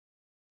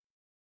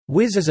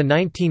Whizz is a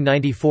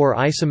 1994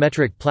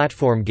 isometric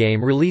platform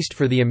game released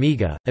for the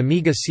Amiga,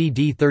 Amiga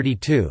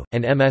CD32,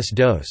 and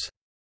MS-DOS.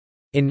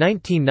 In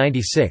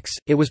 1996,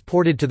 it was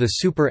ported to the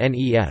Super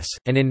NES,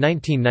 and in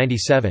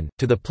 1997,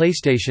 to the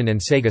PlayStation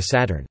and Sega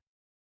Saturn.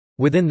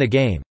 Within the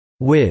game,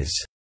 Whizz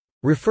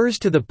refers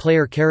to the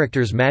player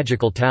character's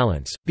magical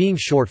talents, being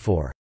short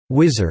for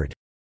wizard.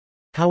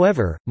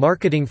 However,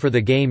 marketing for the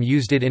game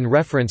used it in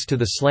reference to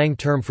the slang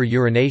term for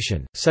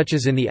urination, such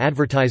as in the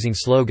advertising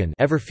slogan,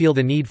 "Ever feel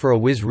the need for a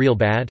whiz real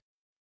bad?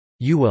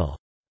 You will."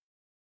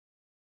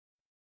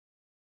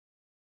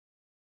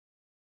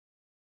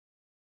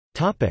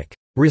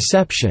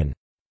 Reception.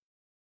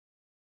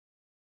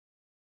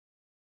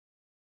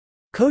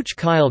 Coach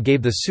Kyle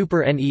gave the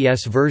Super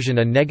NES version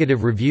a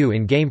negative review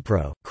in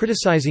GamePro,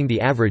 criticizing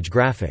the average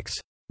graphics,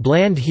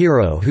 "bland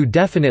hero who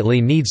definitely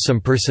needs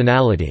some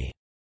personality,"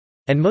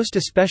 and most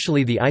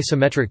especially the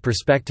isometric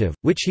perspective,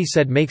 which he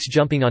said makes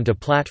jumping onto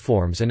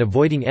platforms and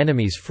avoiding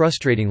enemies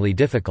frustratingly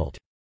difficult.